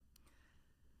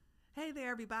Hey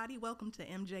there, everybody. Welcome to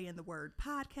MJ and the Word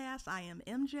podcast. I am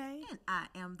MJ. And I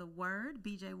am the Word,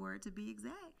 BJ Word to be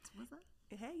exact. What's up?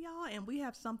 Hey, y'all. And we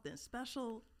have something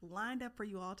special lined up for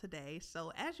you all today.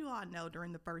 So, as you all know,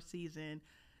 during the first season,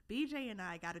 BJ and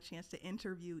I got a chance to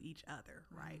interview each other,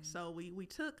 right? So, we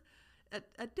took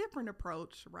a different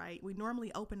approach, right? We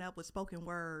normally open up with spoken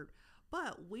word,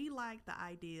 but we like the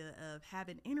idea of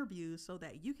having interviews so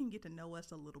that you can get to know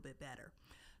us a little bit better.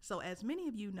 So as many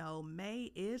of you know,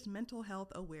 May is Mental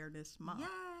Health Awareness Month.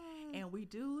 Yay! And we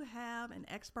do have an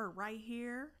expert right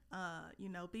here.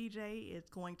 BJ is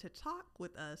going to talk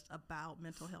with us about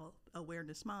Mental Health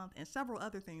Awareness Month and several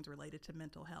other things related to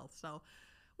mental health. So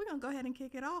we're going to go ahead and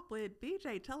kick it off with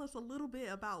BJ. Tell us a little bit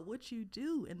about what you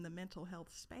do in the mental health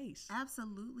space.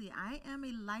 Absolutely. I am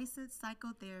a licensed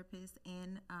psychotherapist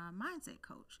and mindset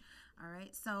coach. All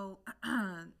right. So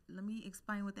let me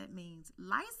explain what that means.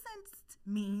 Licensed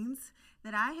means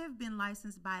that I have been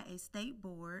licensed by a state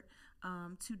board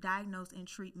to diagnose and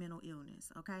treat mental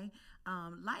illness. Okay.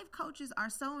 Life coaches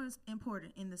are so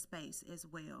important in the space as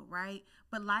well, right?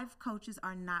 But life coaches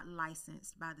are not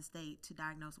licensed by the state to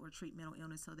diagnose or treat mental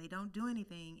illness. So they don't do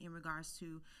anything in regards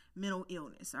to mental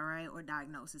illness, all right, or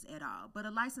diagnosis at all. But a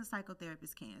licensed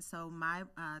psychotherapist can. So my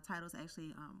title is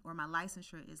actually, or my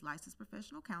licensure is licensed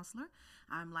professional counselor.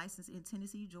 I'm licensed in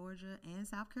Tennessee, Georgia, and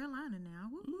South Carolina now.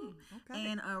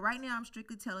 Okay. And right now I'm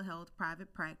strictly telehealth,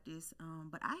 private practice.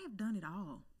 But I have done it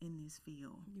all in this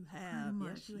field. You have. Pretty much.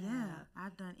 Yes, you Yeah. have.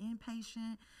 I've done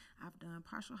inpatient. I've done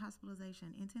partial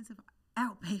hospitalization, intensive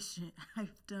outpatient.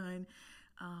 I've done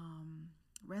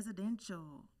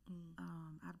residential.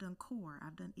 I've done core.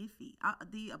 I've done IFE.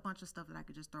 A bunch of stuff that I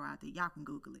could just throw out there. Y'all can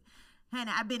Google it.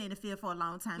 Hannah, I've been in the field for a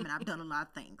long time, and I've done a lot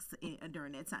of things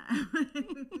during that time.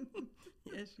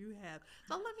 Yes, you have.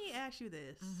 So let me ask you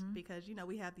this, because,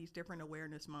 we have these different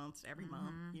awareness months every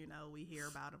month. We hear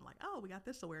about them like, oh, we got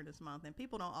this awareness month, and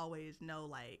people don't always know,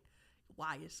 like,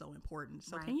 why it's so important.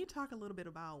 So Can you talk a little bit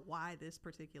about why this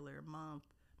particular month,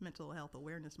 Mental Health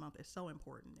Awareness Month, is so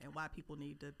important and why people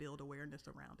need to build awareness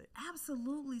around it?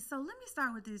 Absolutely. So let me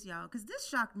start with this, y'all, because this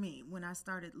shocked me when I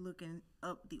started looking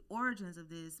up the origins of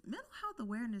this. Mental Health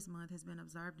Awareness Month has been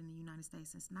observed in the United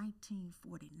States since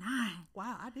 1949.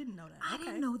 Wow, I didn't know that. I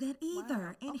didn't know that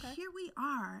either. Wow. And here we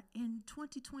are in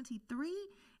 2023,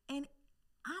 and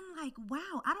I'm like,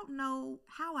 wow, I don't know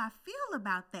how I feel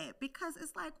about that, because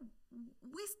it's like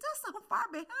we still so far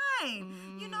behind,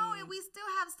 and we still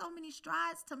have so many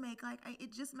strides to make. Like,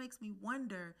 it just makes me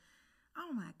wonder,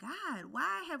 oh my God,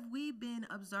 why have we been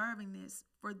observing this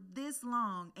for this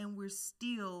long and we're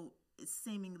still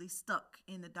seemingly stuck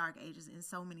in the dark ages in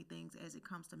so many things as it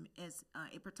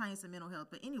pertains to mental health?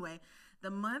 But anyway, the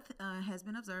month has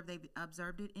been observed. They've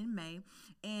observed it in May,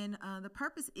 and the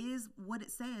purpose is what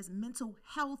it says: mental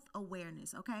health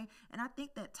awareness. Okay, and I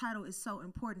think that title is so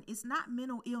important. It's not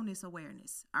mental illness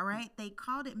awareness. All right, they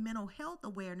called it mental health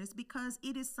awareness because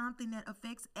it is something that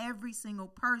affects every single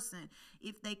person.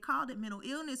 If they called it mental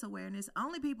illness awareness,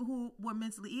 only people who were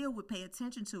mentally ill would pay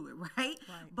attention to it, right?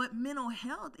 But mental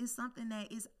health is something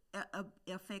that is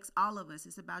affects all of us.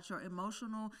 It's about your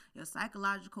emotional, your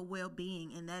psychological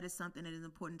well-being, and that is something that is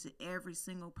important to every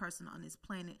single person on this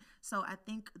planet. So I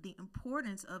think the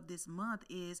importance of this month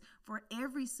is for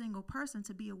every single person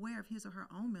to be aware of his or her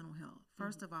own mental health.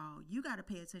 First of all, you got to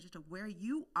pay attention to where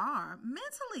you are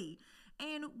mentally,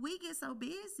 and we get so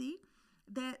busy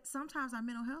that sometimes our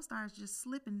mental health starts just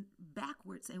slipping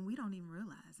backwards and we don't even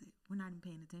realize it. We're not even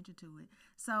paying attention to it.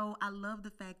 So I love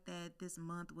the fact that this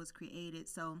month was created.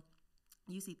 So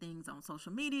you see things on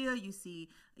social media, you see,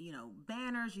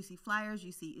 banners, you see flyers,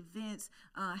 you see events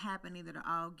happening that are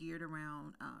all geared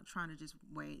around trying to just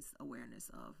raise awareness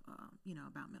of,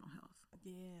 about mental health.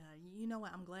 Yeah. You know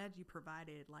what? I'm glad you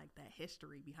provided like that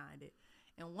history behind it.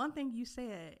 And one thing you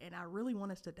said, and I really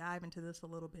want us to dive into this a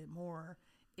little bit more,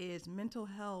 is mental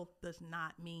health does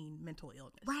not mean mental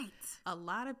illness. Right. A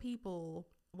lot of people,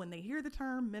 when they hear the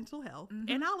term mental health,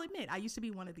 and I'll admit, I used to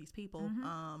be one of these people,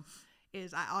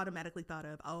 is I automatically thought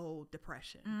of,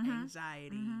 depression,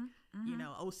 anxiety,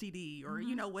 OCD, or,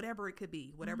 whatever it could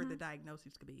be, whatever the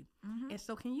diagnosis could be. And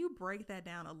so can you break that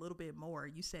down a little bit more?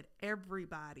 You said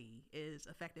everybody is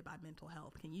affected by mental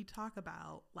health. Can you talk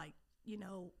about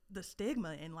the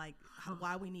stigma and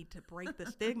why we need to break the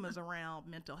stigmas around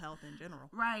mental health in general?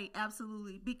 Right,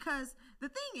 absolutely. Because the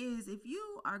thing is, if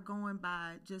you are going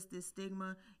by just this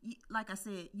stigma, like I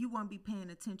said, you won't be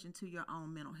paying attention to your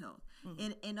own mental health.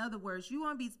 In other words, you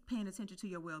won't be paying attention to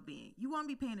your well-being. You won't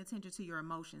be paying attention to your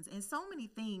emotions. And so many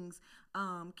things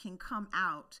can come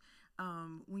out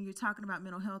when you're talking about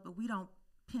mental health, but we don't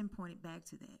pinpoint it back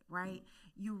to that, right?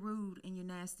 You're rude and you're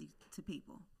nasty to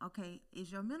people. Okay.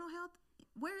 Is your mental health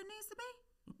where it needs to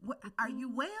be? Are you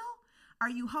well? Are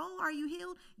you whole? Are you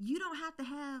healed? You don't have to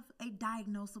have a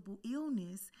diagnosable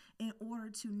illness in order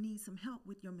to need some help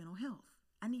with your mental health.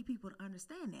 I need people to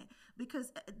understand that,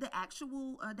 because the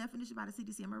actual definition by the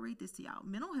CDC, I'm going to read this to y'all.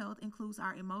 Mental health includes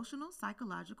our emotional,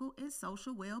 psychological, and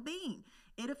social well-being.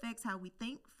 It affects how we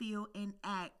think, feel, and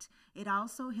act. It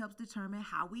also helps determine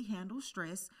how we handle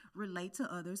stress, relate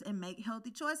to others, and make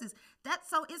healthy choices.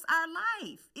 It's our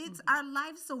life. It's our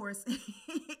life source.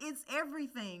 It's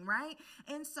everything, right?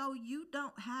 And so you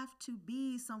don't have to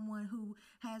be someone who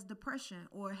has depression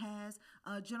or has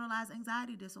generalized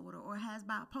anxiety disorder or has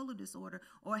bipolar disorder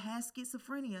or has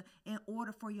schizophrenia in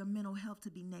order for your mental health to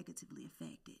be negatively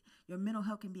affected. Your mental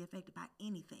health can be affected by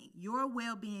anything. Your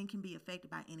well-being can be affected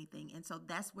by anything. And so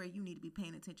that's where you need to be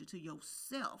paying attention to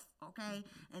yourself, okay?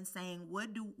 And saying,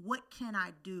 what can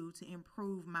I do to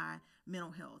improve my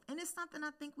mental health? And it's something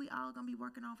I think we all going to be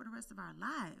working on for the rest of our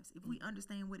lives if we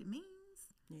understand what it means.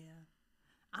 Yeah.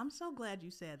 I'm so glad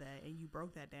you said that and you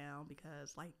broke that down,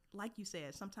 because like you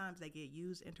said, sometimes they get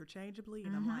used interchangeably,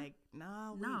 and I'm like,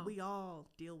 no, we all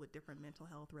deal with different mental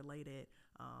health related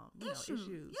issues.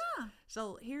 Yeah.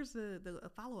 So here's the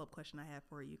follow-up question I have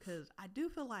for you, because I do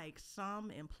feel like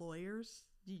some employers,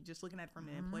 you just looking at it from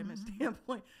the employment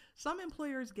standpoint, some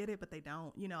employers get it, but they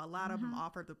don't. A lot of them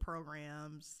offer the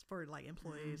programs for like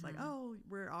employees, like, oh,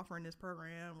 we're offering this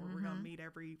program where we're going to meet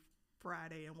every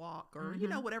Friday and walk, or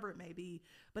whatever it may be,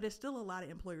 but it's still a lot of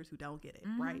employers who don't get it,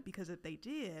 right? Because if they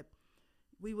did,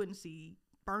 we wouldn't see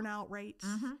burnout rates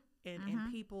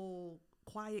and people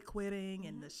quiet quitting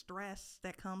and the stress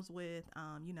that comes with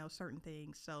certain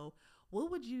things. So what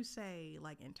would you say,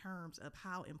 like, in terms of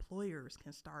how employers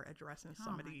can start addressing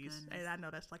some of these? And I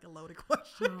know that's like a loaded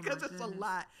question because it's a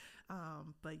lot,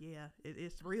 but yeah,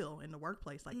 it's real in the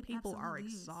workplace. Like, people are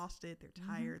exhausted, they're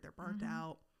tired, they're burnt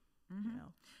out.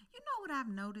 You know what I've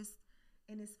noticed,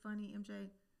 and it's funny, MJ,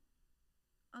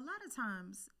 a lot of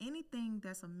times anything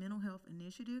that's a mental health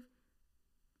initiative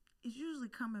is usually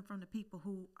coming from the people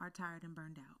who are tired and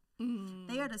burned out.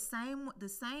 They are the same.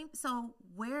 So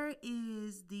where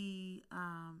is the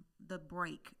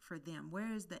break for them?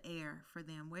 Where is the air for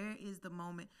them? Where is the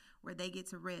moment where they get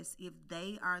to rest if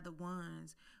they are the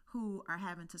ones who are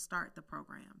having to start the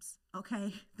programs,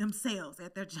 okay, themselves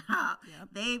at their job? Yep.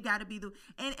 They've got to be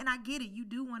and I get it. You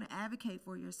do want to advocate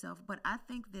for yourself, but I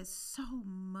think there's so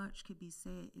much could be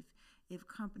said if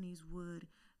companies would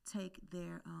take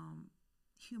their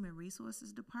human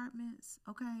resources departments,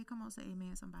 okay, come on, say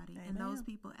amen, somebody. Amen. And those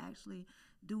people actually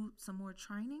do some more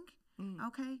training,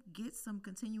 okay, get some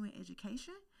continuing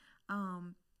education,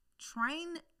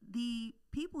 train the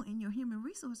people in your human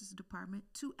resources department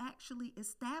to actually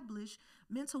establish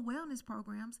mental wellness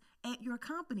programs at your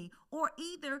company, or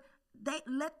either they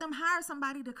let them hire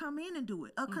somebody to come in and do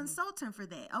it, a consultant for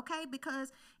that, okay?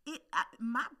 Because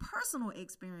my personal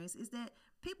experience is that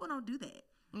people don't do that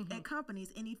at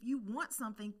companies. And if you want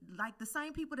something, like, the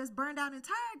same people that's burned out and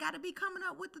tired got to be coming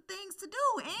up with the things to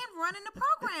do and running the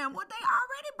program. Well, they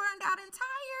already burned out and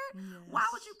tired. Yes. Why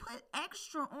would you put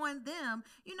extra on them?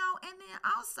 And then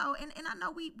also, and I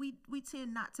know we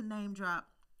tend not to name drop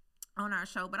on our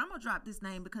show, but I'm gonna drop this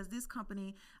name because this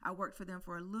company, I worked for them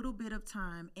for a little bit of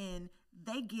time, and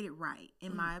they get it right,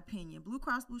 in my opinion. Blue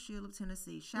Cross Blue Shield of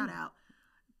Tennessee, shout out.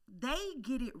 They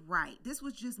get it right. This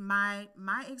was just my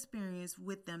experience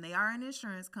with them. They are an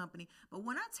insurance company, but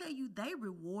when I tell you, they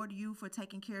reward you for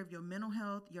taking care of your mental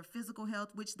health, your physical health,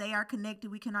 which they are connected.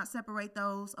 We cannot separate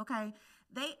those, okay?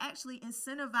 They actually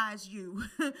incentivize you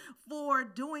for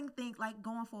doing things like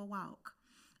going for a walk.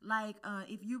 Like,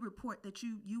 if you report that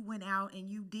you went out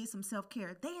and you did some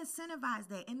self-care, they incentivize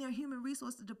that, and their human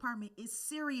resources department is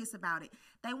serious about it.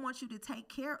 They want you to take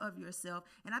care of yourself,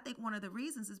 and I think one of the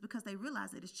reasons is because they realize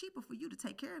that it's cheaper for you to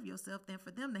take care of yourself than for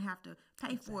them to have to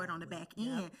pay for it on the back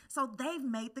end. So they've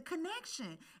made the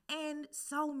connection, and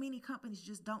so many companies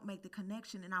just don't make the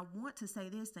connection. And I want to say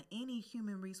this to any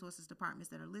human resources departments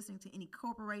that are listening, to any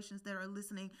corporations that are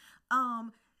listening,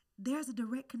 there's a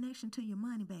direct connection to your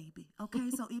money, baby. Okay,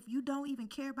 so if you don't even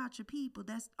care about your people,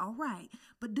 that's all right.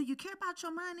 But do you care about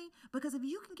your money? Because if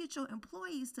you can get your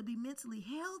employees to be mentally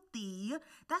healthy,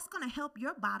 that's going to help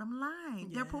your bottom line.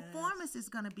 Yes. Their performance is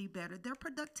going to be better. Their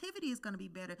productivity is going to be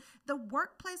better. The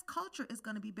workplace culture is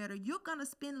going to be better. You're going to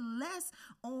spend less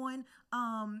on,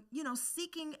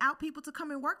 seeking out people to come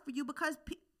and work for you, because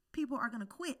people are going to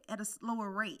quit at a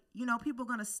slower rate. You know, people are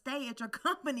going to stay at your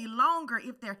company longer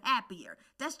if they're happier.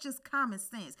 That's just common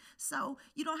sense. So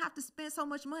you don't have to spend so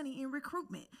much money in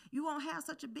recruitment. You won't have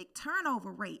such a big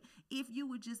turnover rate if you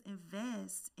would just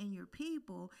invest in your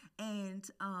people and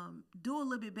do a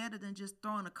little bit better than just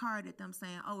throwing a card at them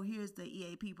saying, oh, here's the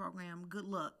EAP program. Good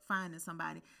luck finding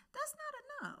somebody. That's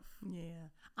not enough. Yeah.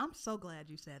 I'm so glad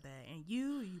you said that. And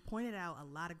you pointed out a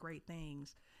lot of great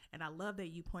things. And I love that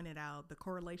you pointed out the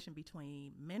correlation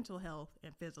between mental health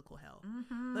and physical health.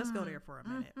 Mm-hmm. Let's go there for a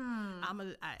minute.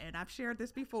 Mm-hmm. And I've shared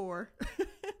this before.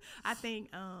 I think,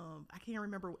 I can't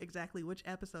remember exactly which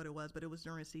episode it was, but it was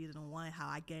during season 1, how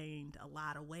I gained a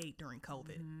lot of weight during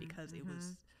COVID because it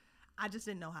was, I just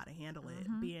didn't know how to handle it,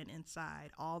 being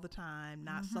inside all the time,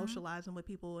 not socializing with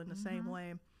people in the same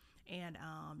way. And,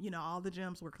 all the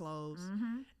gyms were closed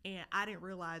and I didn't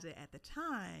realize it at the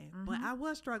time, but I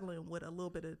was struggling with a little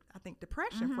bit of, I think,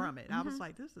 depression from it. I was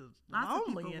like, this is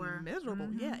lonely and miserable.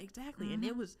 Yeah, exactly. And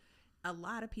it was, a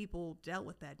lot of people dealt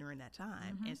with that during that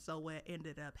time. And so what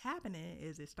ended up happening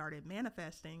is it started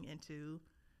manifesting into,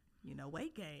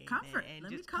 weight gain. Comfort. And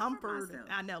let just me comfort.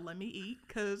 I know, let me eat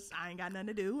because I ain't got nothing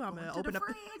to do. I'm going to open the up.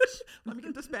 fridge. Let me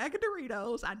get this bag of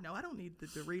Doritos. I know I don't need the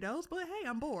Doritos, but hey,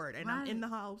 I'm bored and I'm in the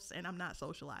house and I'm not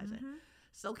socializing.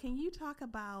 So can you talk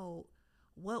about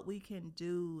what we can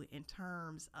do in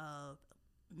terms of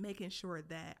making sure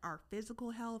that our physical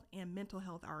health and mental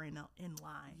health are in line,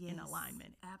 in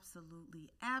alignment?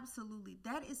 Absolutely.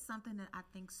 That is something that I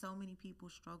think so many people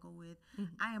struggle with.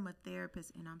 I am a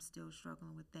therapist and I'm still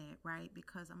struggling with that, right?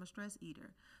 Because I'm a stress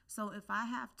eater. So if I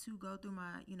have to go through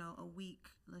my, a week,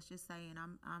 let's just say, and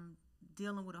I'm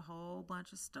dealing with a whole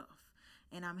bunch of stuff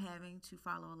and I'm having to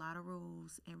follow a lot of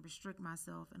rules and restrict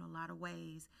myself in a lot of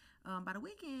ways, by the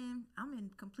weekend, I'm in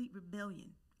complete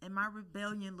rebellion. And my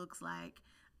rebellion looks like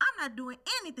I'm not doing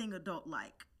anything adult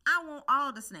like. I want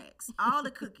all the snacks, all the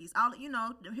cookies,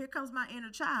 here comes my inner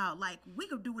child. Like, we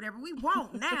could do whatever we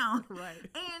want now. Right.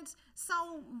 And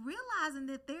so realizing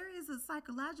that there is a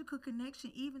psychological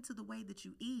connection even to the way that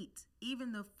you eat,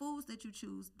 even the foods that you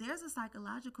choose, there's a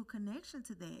psychological connection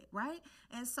to that, right?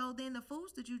 And so then the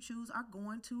foods that you choose are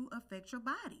going to affect your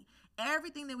body.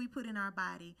 Everything that we put in our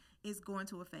body is going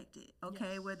to affect it,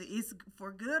 okay? Yes. Whether it's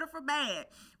for good or for bad,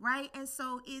 right? And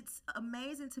so it's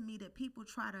amazing to me that people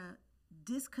try to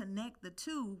disconnect the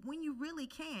two when you really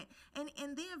can't. And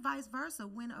then vice versa,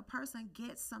 when a person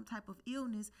gets some type of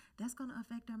illness, that's going to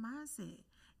affect their mindset.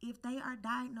 If they are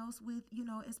diagnosed with,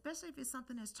 especially if it's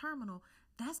something that's terminal,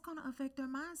 that's going to affect their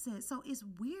mindset. So it's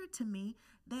weird to me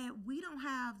that we don't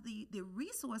have the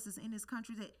resources in this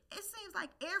country that it seems like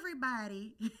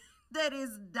everybody that is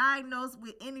diagnosed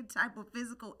with any type of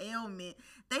physical ailment,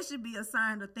 they should be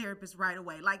assigned a therapist right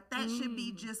away. Like, that should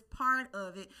be just part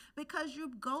of it, because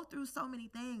you go through so many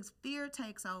things. Fear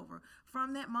takes over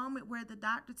from that moment where the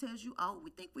doctor tells you, oh,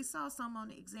 we think we saw some on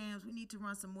the exams. We need to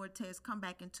run some more tests. Come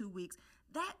back in 2 weeks.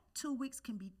 That 2 weeks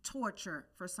can be torture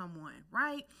for someone,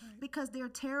 right? Because they're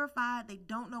terrified. They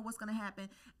don't know what's going to happen.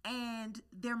 And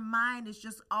their mind is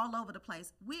just all over the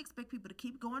place. We expect people to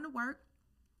keep going to work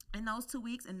in those 2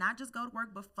 weeks and not just go to work,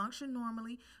 but function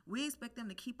normally. We expect them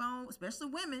to keep on, especially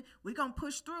women. We're going to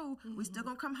push through. We still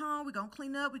going to come home. We're going to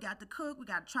clean up. We got to cook. We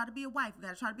got to try to be a wife. We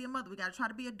got to try to be a mother. We got to try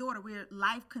to be a daughter, where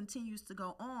life continues to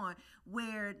go on,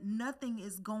 where nothing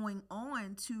is going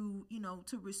on to,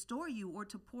 to restore you or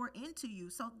to pour into you.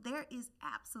 So there is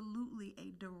absolutely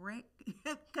a direct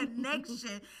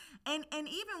connection. And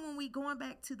even when we going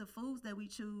back to the foods that we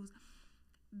choose,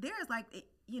 there's like,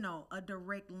 a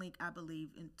direct link, I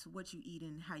believe, into what you eat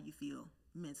and how you feel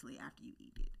mentally after you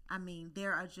eat it. I mean,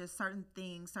 there are just certain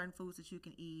things, certain foods that you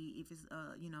can eat. If it's,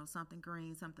 something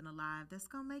green, something alive, that's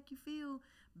going to make you feel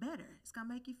better. It's going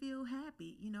to make you feel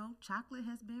happy. Chocolate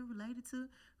has been related to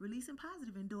releasing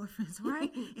positive endorphins,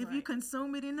 right? If you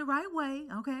consume it in the right way.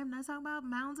 Okay, I'm not talking about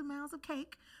mounds and mounds of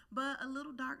cake, but a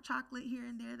little dark chocolate here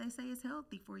and there, they say is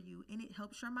healthy for you and it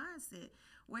helps your mindset.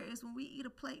 Whereas when we eat a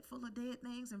plate full of dead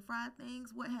things and fried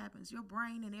things, what happens? Your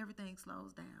brain and everything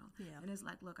slows down. Yeah. And it's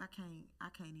like, look, I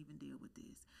can't even deal with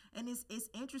this. And it's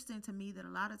interesting to me that a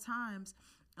lot of times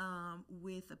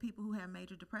with the people who have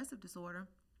major depressive disorder,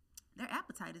 their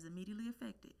appetite is immediately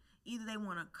affected. Either they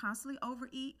want to constantly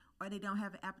overeat or they don't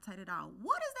have an appetite at all.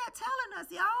 What is that telling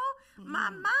us, y'all? My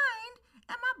mind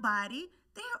and my body,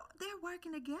 they're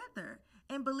working together.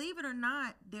 And believe it or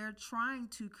not, they're trying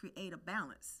to create a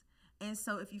balance. And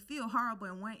so if you feel horrible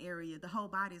in one area, the whole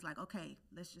body is like, okay,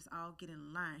 let's just all get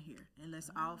in line here and let's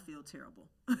all feel terrible.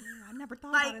 Yeah, I never thought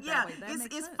about it that way. That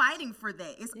makes it's sense. fighting for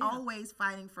that. It's always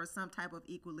fighting for some type of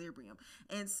equilibrium.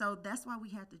 And so that's why we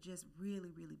have to just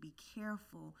really, really be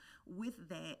careful with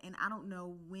that. And I don't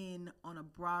know when on a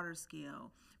broader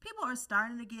scale, people are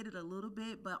starting to get it a little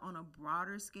bit, but on a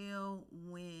broader scale,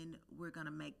 when we're going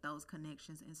to make those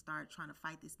connections and start trying to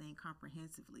fight this thing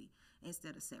comprehensively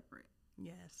instead of separate.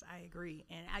 Yes, I agree.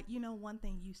 And one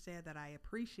thing you said that I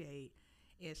appreciate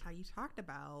is how you talked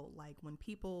about, like, when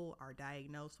people are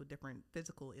diagnosed with different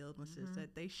physical illnesses,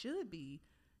 that they should be,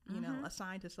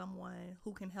 assigned to someone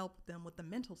who can help them with the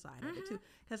mental side of it too.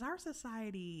 Because our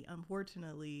society,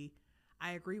 unfortunately,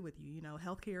 I agree with you.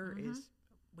 Healthcare is,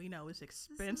 we know, it's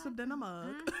expensive than a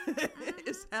mug.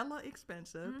 It's hella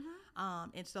expensive.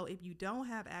 And so if you don't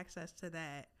have access to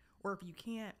that, or if you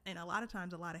can't, and a lot of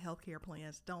times a lot of healthcare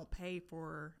plans don't pay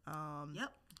for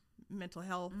mental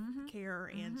health care.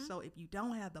 And so if you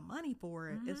don't have the money for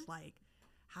it, it's like,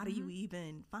 how do you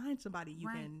even find somebody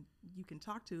you can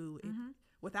talk to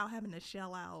without having to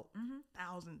shell out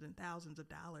thousands and thousands of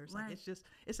dollars? Like,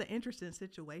 it's an interesting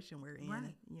situation we're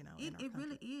in, It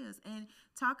really is. And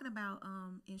talking about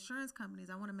insurance companies,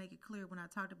 I want to make it clear, when I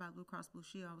talked about Blue Cross Blue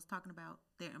Shield, I was talking about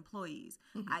their employees.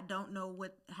 I don't know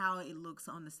how it looks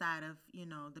on the side of,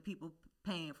 the people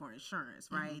paying for insurance,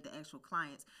 right? The actual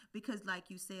clients. Because like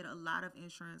you said, a lot of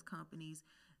insurance companies,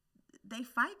 they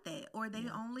fight that, or they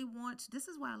only want, this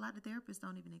is why a lot of therapists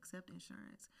don't even accept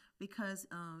insurance, because,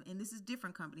 and this is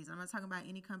different companies. I'm not talking about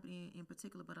any company in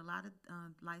particular, but a lot of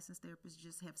licensed therapists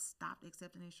just have stopped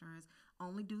accepting insurance,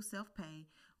 only do self-pay,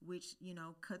 which,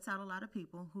 cuts out a lot of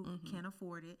people who can't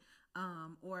afford it,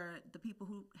 or the people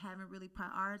who haven't really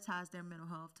prioritized their mental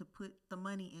health to put the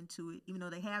money into it, even though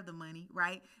they have the money,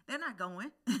 right? They're not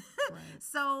going.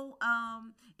 So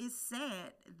it's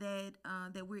sad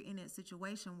that we're in that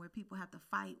situation where people have to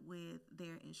fight with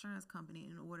their insurance company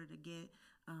in order to get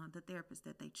the therapist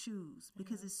that they choose,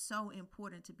 because it's so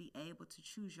important to be able to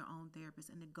choose your own therapist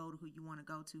and to go to who you want to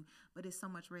go to. But it's so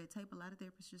much red tape. A lot of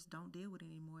therapists just don't deal with it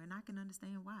anymore, and I can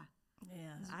understand why.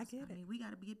 I get it. I mean, we got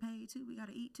to get paid too. We got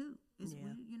to eat too.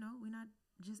 We're not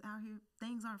just out here.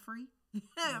 Things aren't free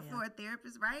for a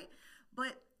therapist, right?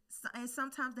 But and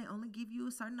sometimes they only give you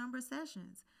a certain number of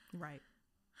sessions. Right.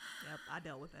 Yep. I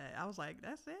dealt with that. I was like,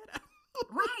 that's it.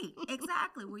 Right,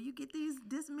 exactly. Where you get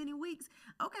this many weeks.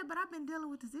 Okay, but I've been dealing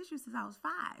with this issue since I was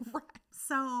 5. Right.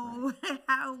 So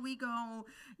how are we gonna,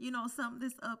 sum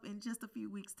this up in just a few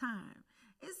weeks' time?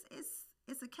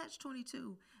 It's a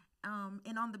catch-22.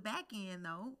 And on the back end,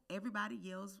 though, everybody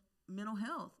yells mental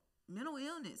health, mental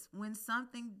illness when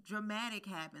something dramatic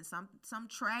happens, some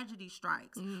tragedy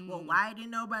strikes. Well, why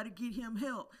didn't nobody get him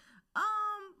help?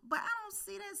 But I don't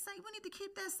see that same. We need to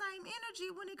keep that same energy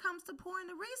when it comes to pouring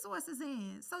the resources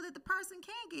in so that the person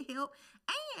can get help.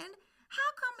 And how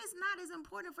come it's not as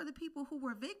important for the people who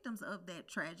were victims of that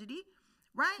tragedy,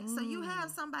 right? So you have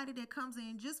somebody that comes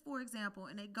in, just for example,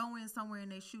 and they go in somewhere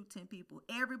and they shoot 10 people.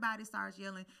 Everybody starts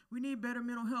yelling, we need better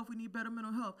mental health. We need better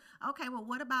mental health. Okay, well,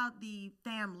 what about the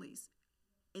families?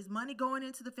 Is money going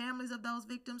into the families of those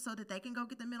victims so that they can go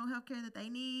get the mental health care that they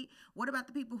need? What about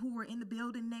the people who were in the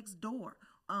building next door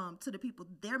to the people?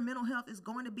 Their mental health is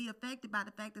going to be affected by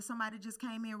the fact that somebody just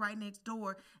came in right next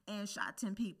door and shot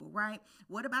 10 people, right?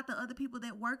 What about the other people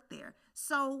that work there?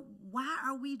 So why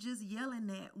are we just yelling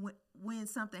that when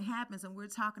something happens and we're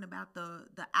talking about the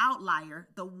outlier,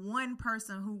 the one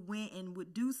person who went and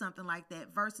would do something like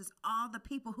that versus all the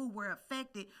people who were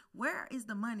affected? Where is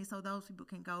the money so those people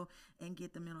can go and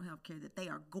get the mental health care that they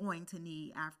are going to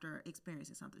need after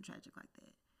experiencing something tragic like that?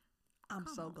 I'm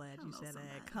so glad you said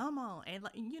that. Come on. And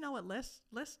you know what? Let's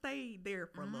stay there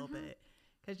for a little bit.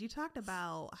 Because you talked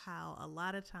about how a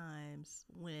lot of times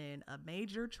when a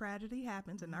major tragedy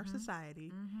happens in our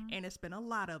society, and it's been a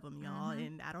lot of them, y'all,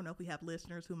 and I don't know if we have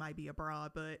listeners who might be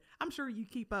abroad, but I'm sure you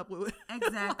keep up with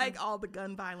like all the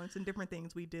gun violence and different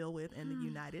things we deal with in the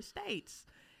United States.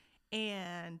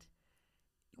 And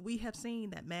we have seen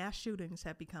that mass shootings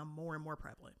have become more and more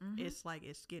prevalent. It's like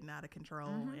it's getting out of control,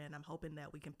 and I'm hoping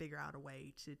that we can figure out a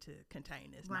way to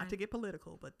contain this. Not to get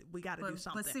political, but we got to do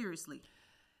something. But seriously.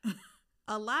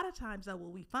 A lot of times, though,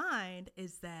 what we find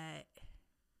is that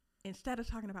instead of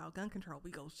talking about gun control,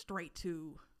 we go straight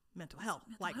to mental health.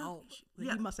 He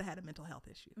must have had a mental health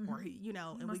issue, or he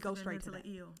we go straight to that.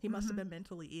 He must have been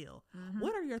mentally ill.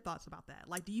 What are your thoughts about that?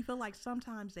 Like, do you feel like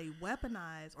sometimes they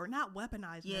weaponize or not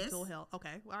weaponize mental health?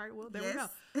 Okay, all right, well, there we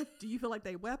go. Do you feel like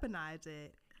they weaponize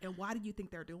it, and why do you think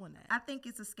they're doing that? I think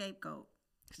it's a scapegoat.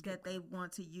 that they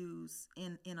want to use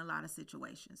in a lot of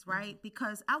situations, right?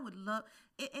 Because I would love,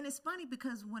 and it's funny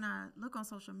because when I look on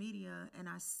social media and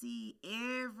I see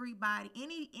everybody,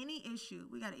 any issue,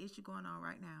 we got an issue going on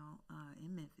right now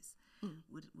in Memphis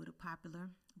with a popular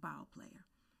ball player.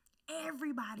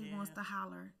 Everybody wants to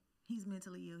holler, he's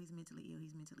mentally ill, he's mentally ill,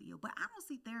 he's mentally ill. But I don't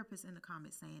see therapists in the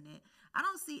comments saying that. I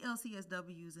don't see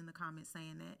LCSWs in the comments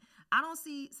saying that. I don't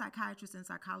see psychiatrists and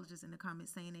psychologists in the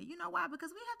comments saying that. You know why?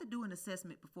 Because we have to do an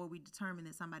assessment before we determine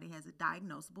that somebody has a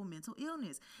diagnosable mental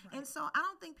illness. Right. And so I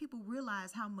don't think people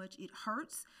realize how much it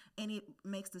hurts and it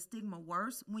makes the stigma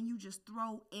worse when you just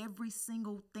throw every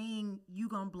single thing, you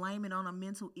gonna blame it on a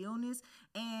mental illness.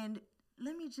 And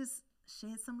let me just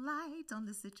shed some light on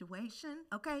the situation.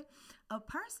 Okay. A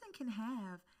person can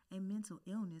have a mental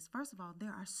illness. First of all, there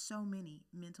are so many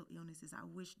mental illnesses. I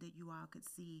wish that you all could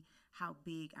see how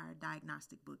big our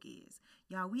diagnostic book is.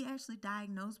 Y'all, we actually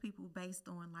diagnose people based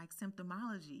on like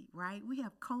symptomology, right? We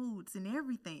have codes and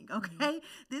everything. Okay.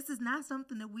 This is not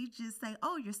something that we just say,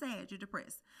 oh, you're sad, you're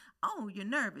depressed. Oh, you're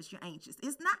nervous, you're anxious.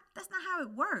 That's not how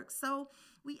it works. So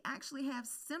we actually have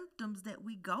symptoms that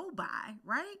we go by,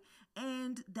 right?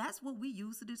 And that's what we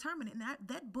use to determine it. And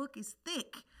that book is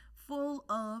thick, full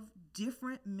of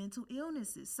different mental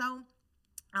illnesses. So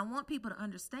I want people to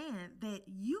understand that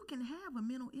you can have a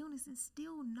mental illness and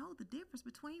still know the difference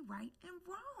between right and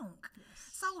wrong. Yes.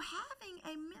 So having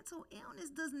a mental illness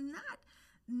does not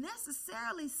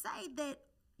necessarily say that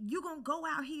you're going to go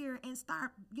out here and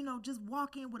start, just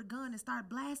walk in with a gun and start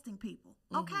blasting people.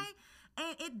 Okay.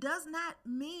 And it does not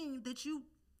mean that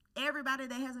everybody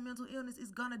that has a mental illness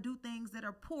is going to do things that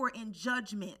are poor in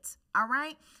judgment. All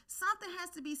right. Something has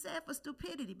to be said for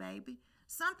stupidity, baby.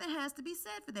 Something has to be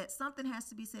said for that. Something has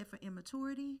to be said for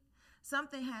immaturity.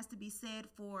 Something has to be said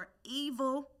for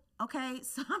evil. Okay.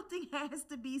 Something has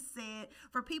to be said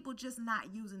for people just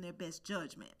not using their best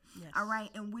judgment. Yes. All right.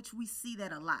 In which we see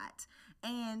that a lot.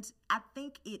 And I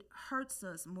think it hurts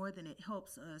us more than it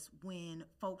helps us when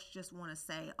folks just want to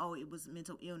say, oh, it was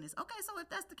mental illness. Okay, so if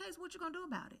that's the case, what you going to do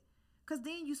about it? Because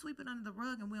then you sweep it under the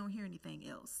rug and we don't hear anything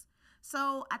else.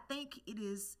 So I think it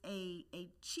is a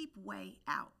cheap way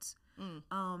out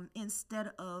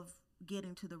instead of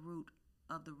getting to the root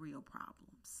of the real problems.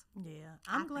 Yeah,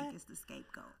 I think it's the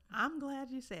scapegoat. I'm glad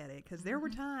you said it because there were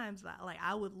times like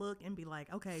I would look and be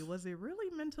like, okay, was it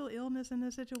really mental illness in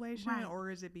this situation, or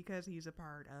is it because he's a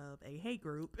part of a hate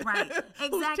group, right?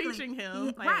 Exactly. Who's teaching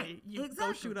him,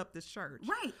 go shoot up this church,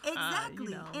 right?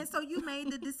 Exactly. And so you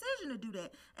made the decision to do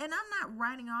that, and I'm not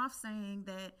writing off saying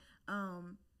that,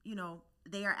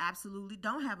 they are absolutely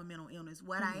don't have a mental illness.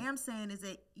 What I am saying is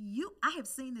that I have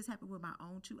seen this happen with my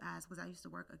own two eyes because I used to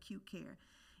work acute care.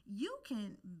 You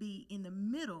can be in the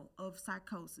middle of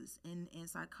psychosis, and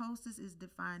psychosis is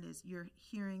defined as you're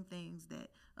hearing things that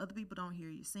other people don't hear.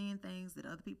 You're seeing things that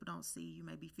other people don't see. You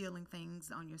may be feeling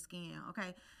things on your skin,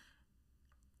 okay?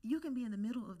 You can be in the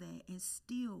middle of that and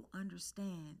still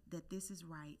understand that this is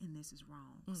right and this is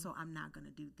wrong. So I'm not going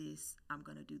to do this. I'm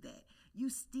going to do that. You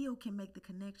still can make the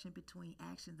connection between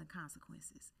actions and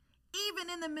consequences. Even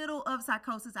in the middle of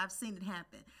psychosis, I've seen it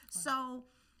happen. Wow. So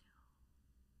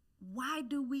why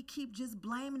do we keep just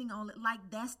blaming on it like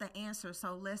that's the answer?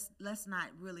 So let's not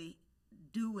really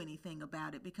do anything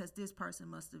about it because this person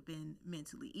must have been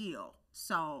mentally ill.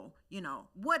 So,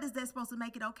 what is that supposed to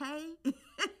make it okay?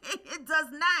 It does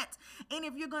not. And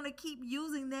if you're going to keep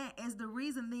using that as the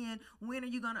reason, then when are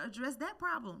you going to address that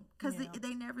problem? Because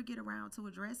they never get around to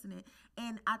addressing it.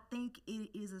 And I think it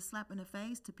is a slap in the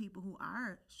face to people who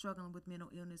are struggling with mental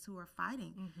illness, who are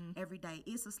fighting every day.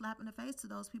 It's a slap in the face to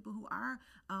those people who are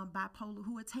bipolar,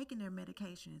 who are taking their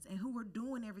medications and who are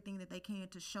doing everything that they can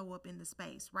to show up in the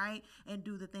space, right? And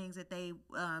do the things that they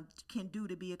can do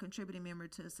to be a contributing member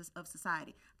of society.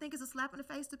 I think it's a slap in the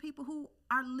face to people who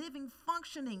are living,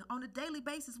 functioning on a daily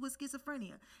basis with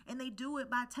schizophrenia. And they do it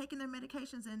by taking their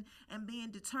medications and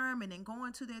being determined and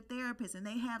going to their therapist, and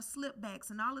they have slip backs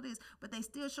and all of this, but they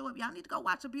still show up. Y'all need to go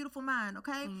watch A Beautiful Mind,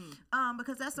 okay?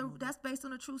 Because that's based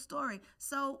on a true story.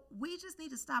 So we just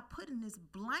need to stop putting this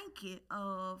blanket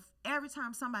of every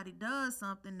time somebody does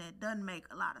something that doesn't make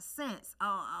a lot of sense.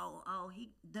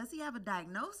 Does he have a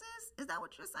diagnosis? Is that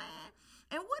what you're saying?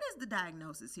 And what is the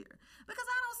diagnosis here? Because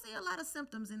I don't see a lot of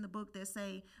symptoms in the book that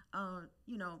say,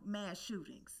 mass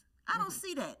shootings. I don't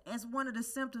see that as one of the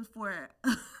symptoms for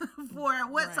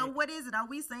what. Right. So what is it? Are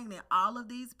we saying that all of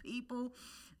these people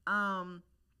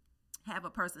have a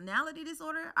personality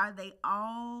disorder? Are they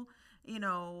all,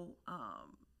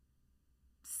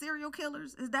 serial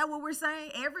killers? Is that what we're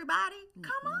saying? Everybody?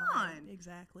 Come on.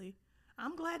 Exactly.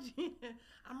 I'm glad you,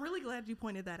 I'm really glad you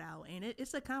pointed that out. And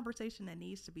it's a conversation that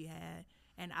needs to be had.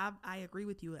 And I agree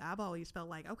with you. I've always felt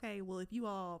like, okay, well, if you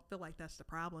all feel like that's the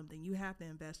problem, then you have to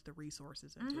invest the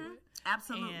resources into it.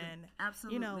 Absolutely. And,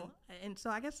 Absolutely. you know, and so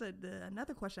I guess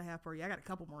another question I have for you, I got a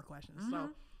couple more questions. So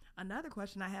another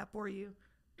question I have for you,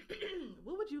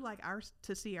 what would you like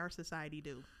to see our society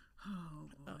do?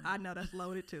 Oh, I know that's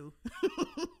loaded too.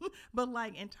 But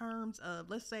like in terms of,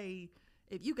 let's say,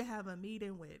 if you could have a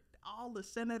meeting with all the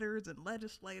senators and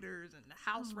legislators and the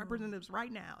House representatives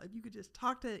right now, if you could just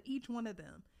talk to each one of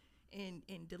them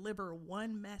and deliver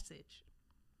one message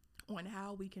on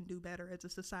how we can do better as a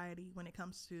society when it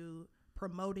comes to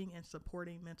promoting and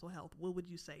supporting mental health, what would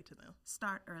you say to them?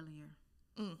 Start earlier.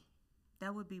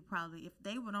 That would be probably, if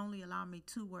they would only allow me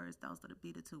 2 words, those would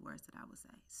be the 2 words that I would say.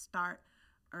 Start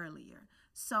earlier.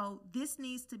 So this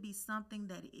needs to be something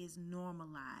that is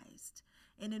normalized.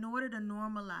 And in order to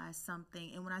normalize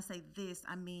something, and when I say this,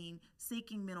 I mean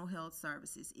seeking mental health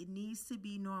services, it needs to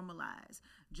be normalized.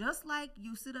 Just like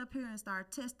you sit up here and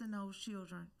start testing those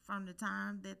children from the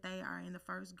time that they are in the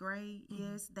first grade,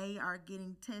 yes, they are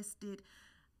getting tested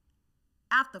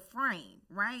out the frame,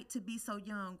 right? To be so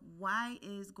young, why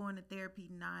is going to therapy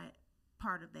not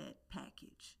part of that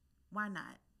package? Why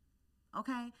not?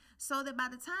 Okay, so that by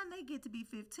the time they get to be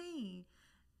 15,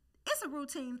 it's a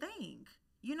routine thing.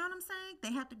 You know what I'm saying?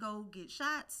 They have to go get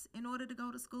shots in order to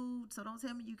go to school. So don't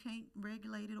tell me you can't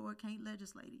regulate it or can't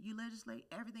legislate it. You legislate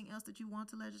everything else that you want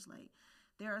to legislate.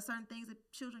 There are certain things that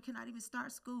children cannot even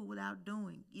start school without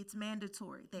doing. It's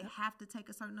mandatory. They have to take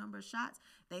a certain number of shots.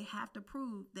 They have to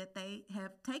prove that they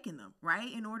have taken them,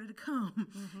 right, in order to come.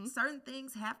 Certain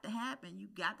things have to happen. You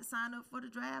got to sign up for the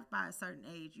draft by a certain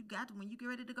age. You got to, when you get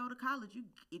ready to go to college,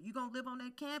 if you're going to live on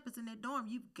that campus in that dorm,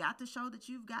 you've got to show that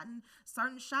you've gotten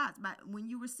certain shots by when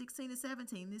you were 16 and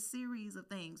 17, this series of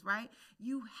things, right?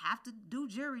 You have to do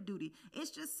jury duty.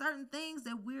 It's just certain things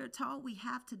that we're told we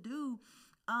have to do.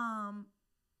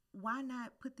 Why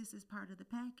not put this as part of the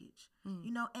package,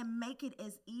 you know, and make it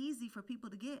as easy for people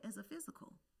to get as a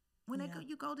physical when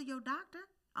you go to your doctor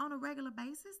on a regular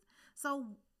basis. So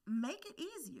make it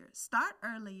easier, start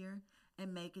earlier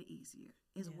and make it easier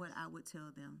is what I would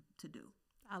tell them to do.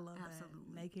 I love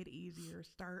that. Make it easier,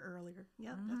 start earlier.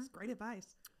 Yeah, that's great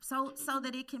advice. So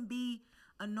that it can be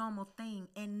a normal thing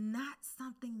and not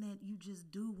something that you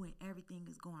just do when everything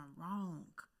is going wrong.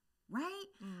 Right?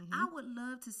 I would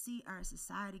love to see our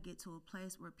society get to a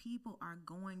place where people are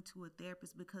going to a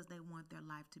therapist because they want their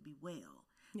life to be well.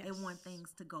 Yes. They want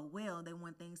things to go well. They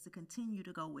want things to continue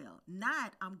to go well.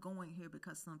 Not, I'm going here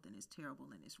because something is terrible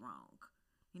and it's wrong.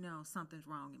 You know, something's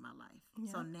wrong in my life.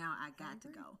 Yeah. So now I got to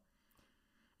go.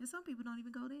 And some people don't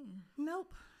even go then.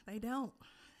 Nope, they don't.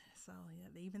 So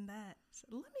yeah, even that. So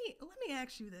let me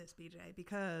ask you this, BJ,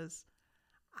 because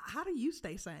how do you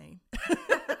stay sane?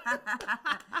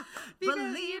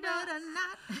 Believe it or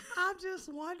not. I'm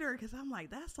just wondering, because I'm like,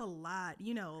 that's a lot.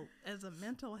 You know, as a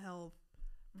mental health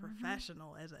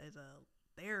professional, as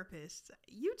a therapist,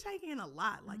 you take in a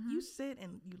lot. Like you sit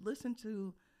and you listen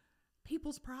to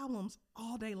people's problems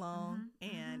all day long,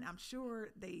 and I'm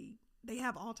sure they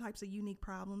have all types of unique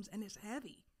problems, and it's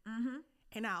heavy.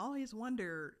 And I always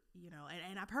wonder, you know,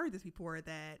 and I've heard this before,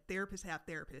 that therapists have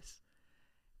therapists.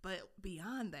 But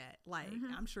beyond that, like,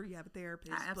 I'm sure you have a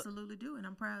therapist. I absolutely do, and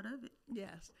I'm proud of it.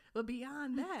 Yes. But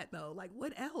beyond that, though, like,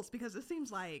 what else? Because it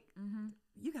seems like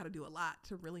you got to do a lot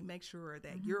to really make sure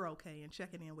that you're okay and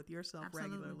checking in with yourself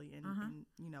regularly and,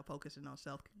 you know, focusing on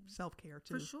self-care,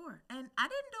 too. For sure. And I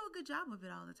didn't do a good job of it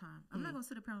all the time. I'm not going to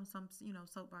sit up here on some, you know,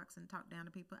 soapbox and talk down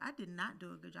to people. I did not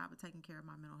do a good job of taking care of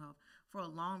my mental health for a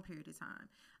long period of time.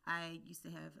 I used to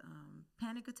have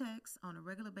panic attacks on a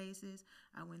regular basis.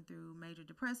 I went through major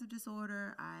depressive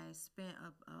disorder. I spent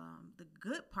the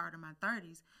good part of my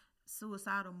 30s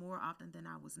suicidal more often than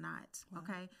I was not,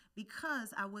 okay?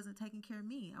 Because I wasn't taking care of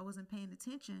me. I wasn't paying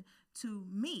attention to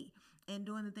me and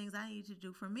doing the things I needed to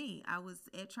do for me. I was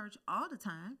at church all the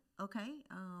time, okay?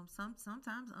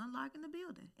 Sometimes unlocking the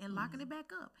building and locking it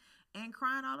back up and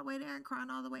crying all the way there and crying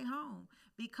all the way home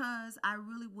because I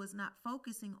really was not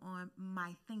focusing on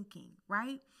my thinking,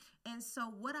 right? And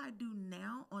so what I do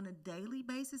now on a daily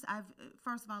basis,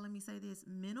 first of all, let me say this,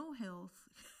 mental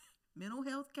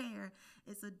health care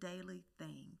is a daily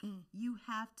thing. You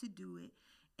have to do it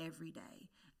every day.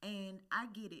 And I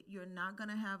get it. You're not going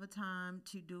to have a time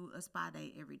to do a spa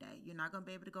day every day. You're not going to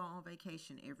be able to go on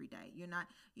vacation every day. You're not,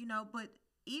 you know, but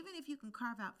even if you can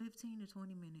carve out 15 to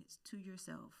 20 minutes to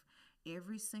yourself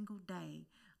every single day,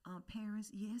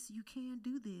 Parents, yes, you can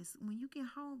do this. When you get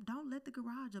home, don't let the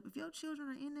garage up. If your children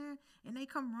are in there and they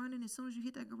come running as soon as you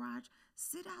hit that garage,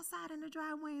 sit outside in the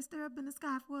driveway and stare up in the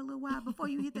sky for a little while before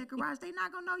you hit that garage. They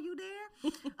not going to know you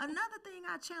there. Another thing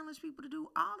I challenge people to do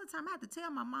all the time, I have to tell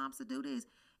my moms to do this.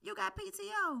 You got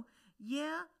PTO.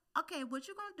 Yeah. Okay, what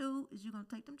you're going to do is you're going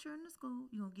to take them children to school.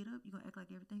 You're going to get up. You're going to act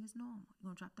like everything is normal. You're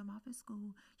going to drop them off at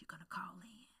school. You're going to call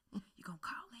in. You're going to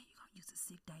call in. You're going to use a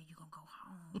sick day. You're going to go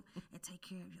home and take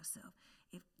care of yourself.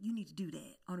 If you need to do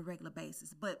that on a regular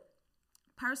basis. But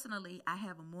personally, I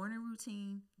have a morning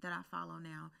routine that I follow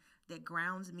now that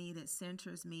grounds me, that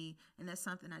centers me, and that's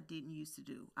something I didn't used to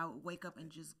do. I would wake up and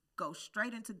just go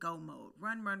straight into go mode.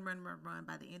 Run.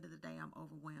 By the end of the day, I'm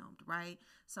overwhelmed, right?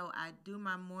 So I do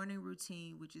my morning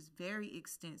routine, which is very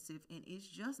extensive, and it's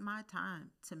just my time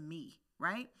to me,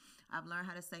 right? I've learned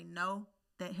how to say no.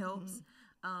 That helps.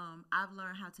 I've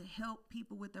learned how to help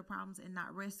people with their problems and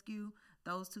not rescue.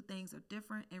 Those two things are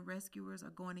different, and rescuers are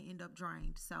going to end up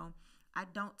drained. So I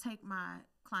don't take my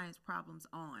clients' problems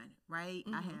on, right?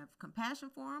 I have compassion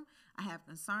for them. I have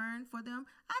concern for them.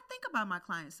 I think about my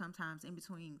clients sometimes in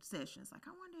between sessions. Like,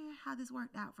 I wonder how this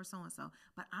worked out for so-and-so.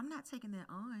 But I'm not taking that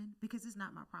on because it's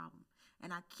not my problem.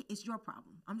 And it's your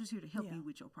problem. I'm just here to help you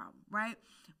with your problem, right?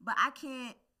 But I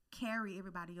can't carry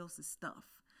everybody else's stuff.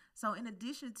 So in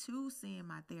addition to seeing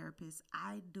my therapist,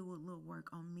 I do a little work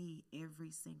on me every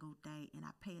single day, and I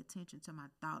pay attention to my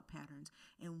thought patterns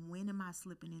and when am I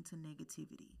slipping into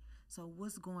negativity. So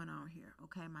what's going on here?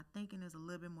 Okay, my thinking is a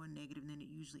little bit more negative than it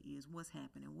usually is. What's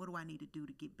happening? What do I need to do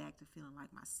to get back to feeling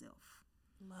like myself?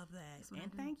 Love that.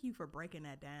 And thank you for breaking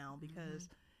that down because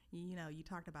you know, you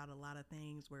talked about a lot of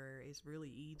things where it's really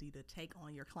easy to take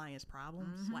on your clients'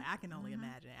 problems. Like I can only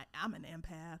imagine. I'm an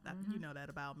empath. You know that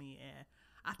about me, and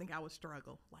I think I would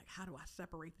struggle. Like, how do I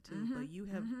separate the two? But you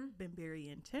have been very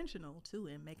intentional too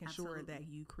in making sure that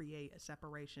you create a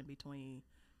separation between,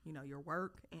 you know, your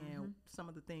work and some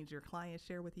of the things your clients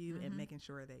share with you, and making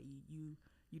sure that you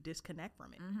disconnect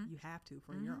from it. You have to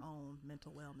for your own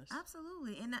mental wellness.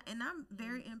 Absolutely. And I'm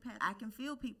very empathic. I can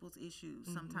feel people's issues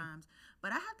sometimes,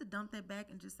 but I have to dump that back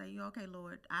and just say, okay,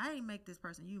 Lord, I ain't make this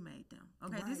person, you made them.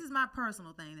 Okay, this is my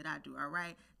personal thing that I do, all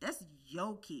right? That's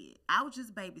your kid. I was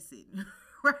just babysitting.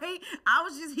 Right? I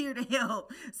was just here to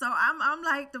help. So I'm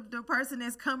like the person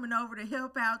that's coming over to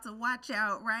help out, to watch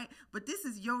out, right? But this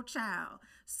is your child.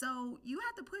 So you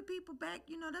have to put people back.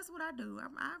 You know, that's what I do.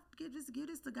 I just give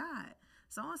this to God.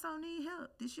 So-and-so need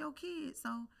help. This your kid. So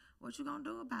what you gonna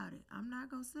do about it? I'm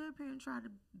not gonna sit up here and try to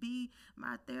be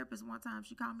my therapist. One time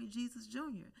she called me Jesus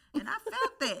Jr. And I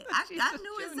felt that. I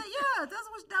knew it said, yeah,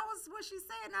 that was what she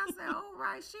said. And I said, oh,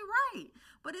 right, she right.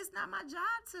 But it's not my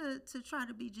job to try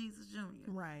to be Jesus Jr.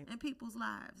 Right. in people's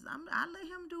lives. I let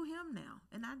him do him now,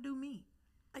 and I do me.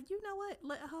 You know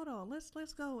what? Hold on.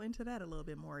 Let's go into that a little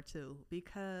bit more too,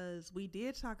 because we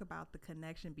did talk about the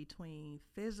connection between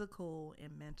physical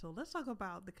and mental. Let's talk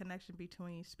about the connection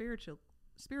between spiritual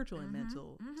and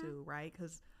mental too, right?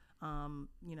 Because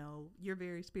you know, you're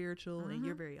very spiritual and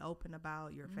you're very open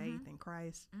about your faith in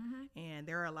Christ, and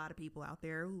there are a lot of people out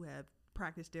there who have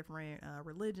practiced different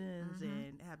religions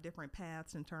and have different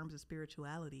paths in terms of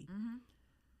spirituality.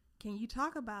 Can you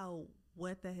talk about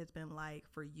what that has been like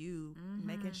for you,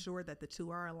 making sure that the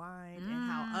two are aligned, and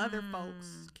how other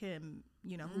folks can,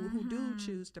 you know, who do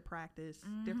choose to practice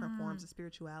different forms of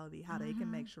spirituality, how they can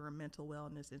make sure mental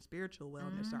wellness and spiritual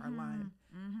wellness are aligned?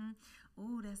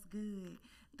 Oh, that's good.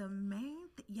 The main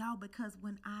y'all, because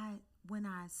when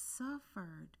I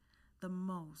suffered the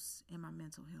most in my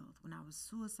mental health, when I was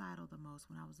suicidal the most,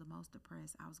 when I was the most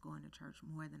depressed, I was going to church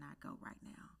more than I go right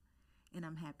now. And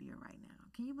I'm happier right now.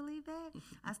 Can you believe that?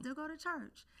 I still go to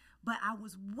church, but I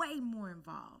was way more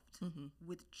involved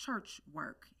with church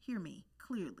work. Hear me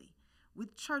clearly.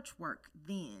 With church work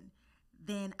then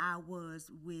than I was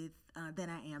with, than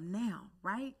I am now,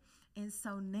 right? And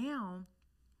so now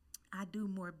I do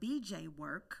more BJ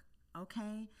work,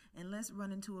 okay? And let's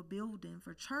run into a building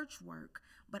for church work.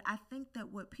 But I think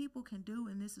that what people can do,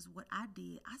 and this is what I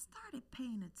did, I started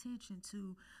paying attention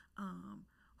to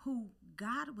who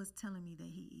God was telling me that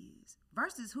he is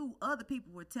versus who other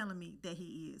people were telling me that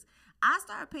he is. I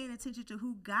started paying attention to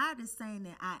who God is saying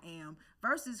that I am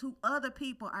versus who other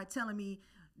people are telling me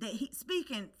that he's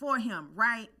speaking for him,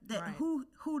 right? That who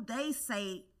they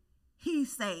say he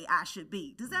say I should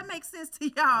be. Does that make sense to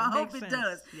y'all? I hope it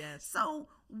does. Yes. So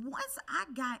once I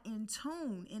got in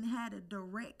tune and had a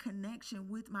direct connection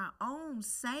with my own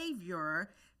Savior,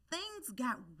 things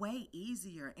got way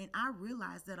easier, and I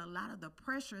realized that a lot of the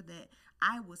pressure that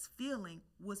I was feeling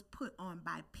was put on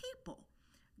by people.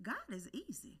 God is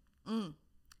easy. He's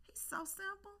so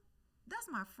simple. That's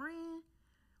my friend.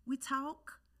 We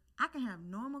talk. I can have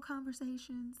normal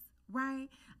conversations, right?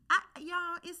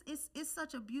 Y'all, it's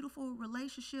such a beautiful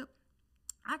relationship.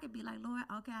 I could be like, Lord,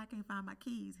 okay, I can't find my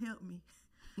keys. Help me.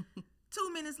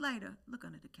 2 minutes later, look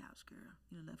under the couch, girl.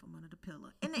 You left them under the pillow.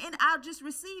 And I'll just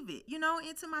receive it,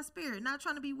 into my spirit. Not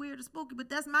trying to be weird or spooky, but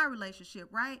that's my relationship,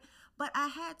 right? But I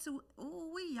had to,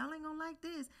 y'all ain't gonna like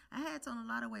this. I had to, in a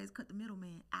lot of ways, cut the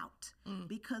middleman out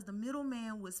because the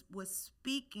middleman was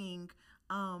speaking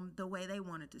the way they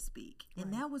wanted to speak.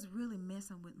 And that was really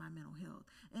messing with my mental health.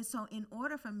 And so in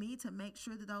order for me to make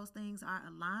sure that those things are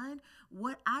aligned,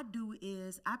 what I do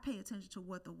is I pay attention to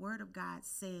what the Word of God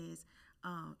says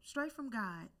straight from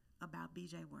God about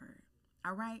BJ Word.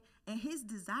 All right? And his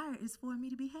desire is for me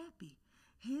to be happy.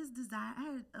 His desire, I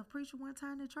had a preacher one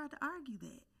time that tried to argue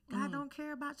that. God don't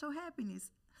care about your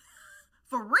happiness.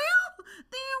 For real?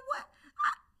 Then what?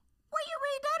 Where you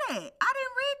read that at? I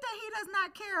didn't read that he does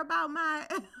not care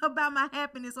about my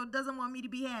happiness or doesn't want me to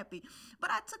be happy.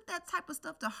 But I took that type of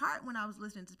stuff to heart when I was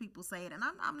listening to people say it. And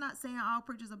I'm not saying all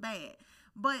preachers are bad,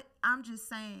 but I'm just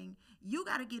saying you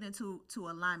got to get into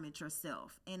alignment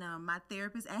yourself. And my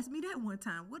therapist asked me that one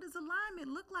time. What does alignment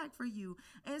look like for you?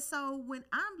 And so when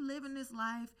I'm living this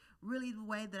life really the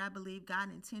way that I believe God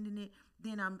intended it,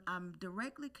 then I'm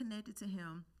directly connected to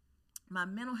him. My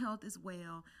mental health is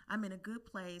well. I'm in a good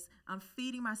place. I'm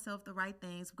feeding myself the right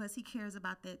things because he cares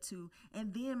about that too.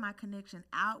 And then my connection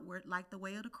outward, like the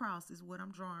way of the cross is what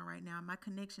I'm drawing right now. My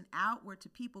connection outward to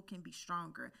people can be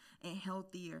stronger and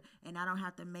healthier. And I don't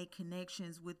have to make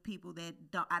connections with people that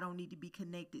I don't need to be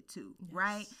connected to,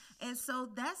 right? And so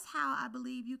that's how I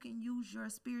believe you can use your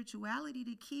spirituality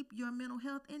to keep your mental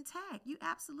health intact. You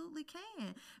absolutely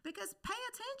can, because pay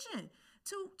attention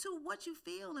to what you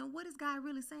feel and what is God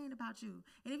really saying about you.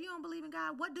 And if you don't believe in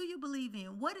God, what do you believe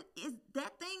in? What is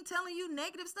that thing telling you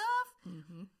negative stuff?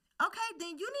 Mm-hmm. Okay,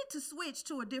 then you need to switch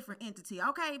to a different entity.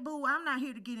 Okay, boo, I'm not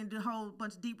here to get into a whole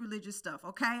bunch of deep religious stuff,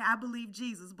 okay? I believe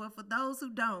Jesus. But for those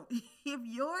who don't, if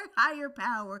your higher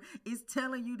power is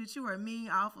telling you that you are a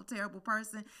mean, awful, terrible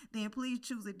person, then please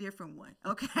choose a different one,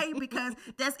 okay? Because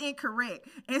that's incorrect.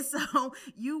 And so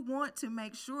you want to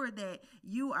make sure that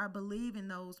you are believing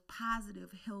those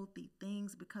positive, healthy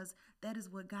things, because that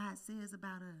is what God says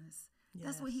about us. Yes.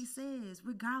 That's what he says,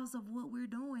 regardless of what we're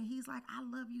doing. He's like, I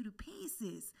love you to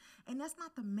pieces. And that's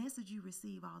not the message you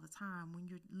receive all the time when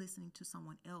you're listening to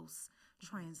someone else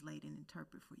translate and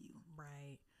interpret for you.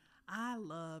 Right. I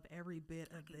love every bit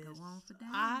of this. Go on for days.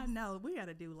 I know. We got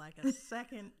to do like a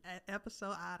second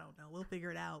episode. I don't know. We'll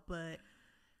figure it out. But,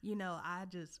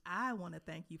 I want to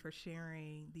thank you for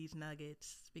sharing these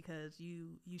nuggets, because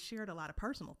you shared a lot of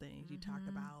personal things. Mm-hmm. You talked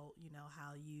about,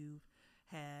 how you've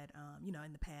had,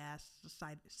 in the past,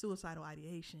 suicidal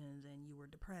ideations, and you were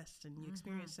depressed, and you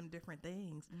experienced some different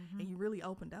things, and you really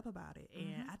opened up about it.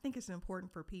 And I think it's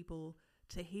important for people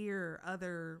to hear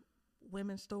other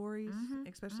women's stories,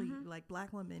 especially like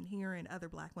Black women, hearing other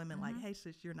Black women like, hey,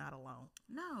 sis, you're not alone.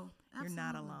 No, absolutely. You're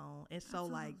not alone. And so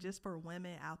like, just for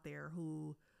women out there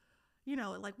who,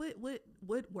 like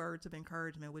what words of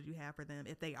encouragement would you have for them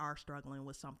if they are struggling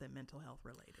with something mental health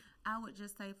related? I would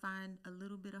just say find a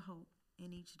little bit of hope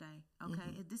in each day.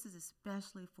 Okay. This is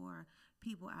especially for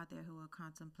people out there who are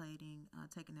contemplating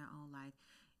taking their own life.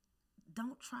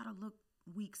 Don't try to look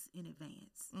weeks in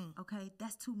advance. Okay.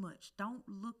 That's too much. Don't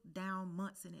look down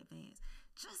months in advance.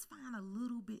 Just find a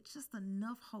little bit, just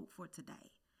enough hope for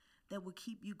today that will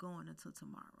keep you going until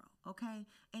tomorrow. Okay.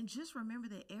 And just remember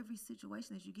that every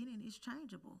situation that you get in is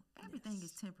changeable. Everything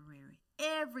is temporary.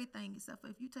 Everything, except for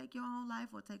if you take your own life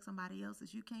or take somebody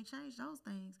else's, you can't change those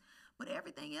things. But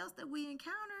everything else that we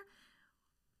encounter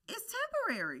is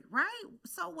temporary, right?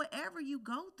 So whatever you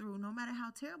go through, no matter how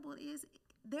terrible it is,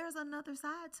 there's another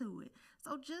side to it.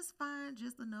 So just find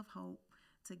just enough hope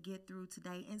to get through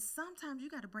today. And sometimes you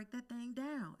got to break that thing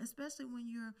down, especially when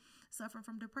you're suffering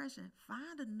from depression.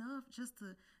 Find enough just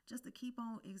to keep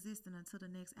on existing until the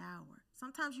next hour.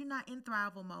 Sometimes you're not in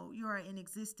thrival mode, you're in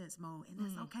existence mode, and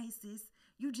that's okay, sis.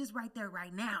 You're just right there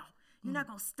right now. You're not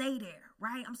going to stay there,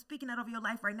 right? I'm speaking that over your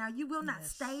life right now. You will not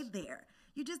stay there.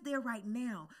 You're just there right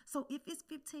now. So if it's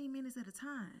 15 minutes at a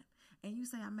time and you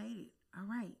say, I made it, all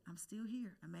right, I'm still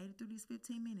here. I made it through these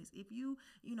 15 minutes. If you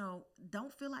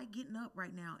don't feel like getting up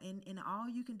right now and all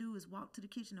you can do is walk to the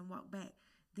kitchen and walk back,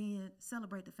 then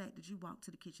celebrate the fact that you walked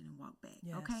to the kitchen and walked back.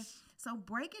 Yes. Okay. So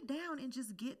break it down and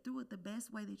just get through it the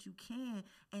best way that you can,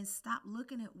 and stop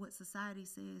looking at what society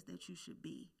says that you should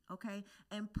be. Okay.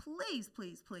 And please,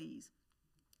 please, please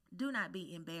do not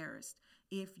be embarrassed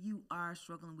if you are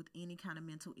struggling with any kind of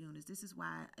mental illness. This is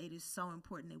why it is so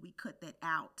important that we cut that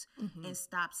out and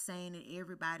stop saying that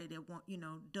everybody that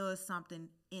does something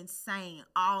insane,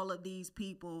 all of these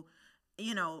people,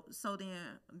 so then,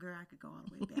 girl, I could go all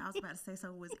the way back. I was about to say,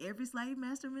 so was every slave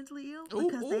master mentally ill?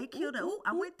 Because they killed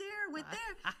I went there.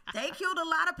 They killed a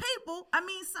lot of people. I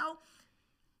mean, so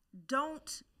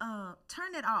don't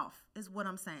turn it off is what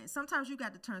I'm saying. Sometimes you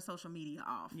got to turn social media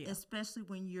off, especially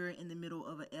when you're in the middle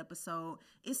of an episode.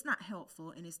 It's not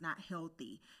helpful and it's not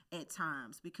healthy at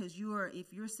times, because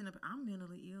if you're sitting up, I'm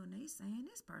mentally ill and they saying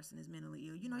this person is mentally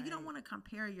ill. You don't want to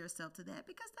compare yourself to that,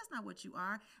 because that's not what you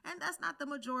are, and that's not the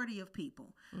majority of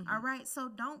people. All right, so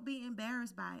don't be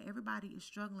embarrassed by it. Everybody is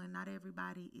struggling. Not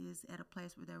everybody is at a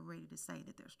place where they're ready to say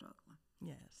that they're struggling.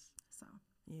 Yes. So.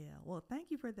 Yeah, well,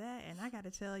 thank you for that. And I got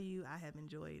to tell you, I have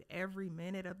enjoyed every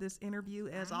minute of this interview.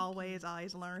 As always, I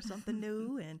always learn something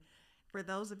new. And for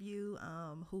those of you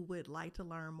who would like to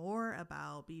learn more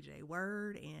about BJ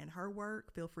Word and her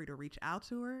work, feel free to reach out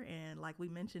to her. And like we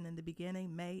mentioned in the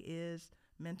beginning, May is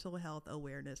Mental Health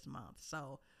Awareness Month.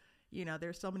 So,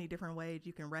 there's so many different ways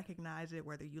you can recognize it,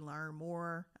 whether you learn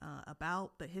more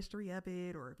about the history of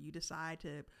it, or if you decide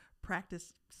to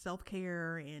practice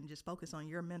self-care and just focus on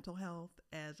your mental health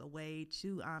as a way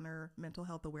to honor Mental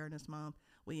Health Awareness Month.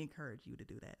 We encourage you to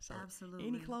do that. So, absolutely.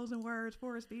 Any closing words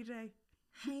for us, BJ?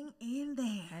 Hang in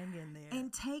there. Hang in there.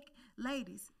 And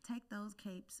ladies, take those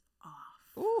capes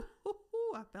off. Ooh,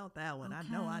 I felt that one. Okay.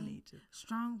 I know I need to.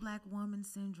 Strong black woman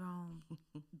syndrome.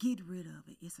 Get rid of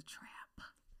it. It's a trap.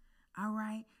 All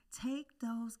right? Take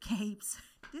those capes.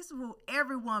 This is for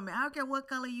every woman. I don't care what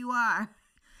color you are.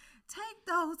 Take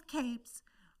those capes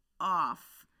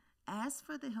off. Ask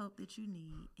for the help that you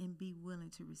need and be willing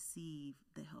to receive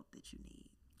the help that you need,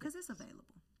 because it's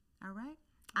available. All right?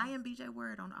 I am BJ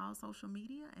Word on all social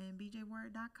media and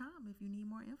bjword.com if you need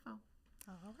more info.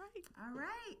 All right. All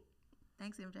right.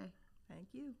 Thanks, MJ.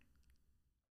 Thank you.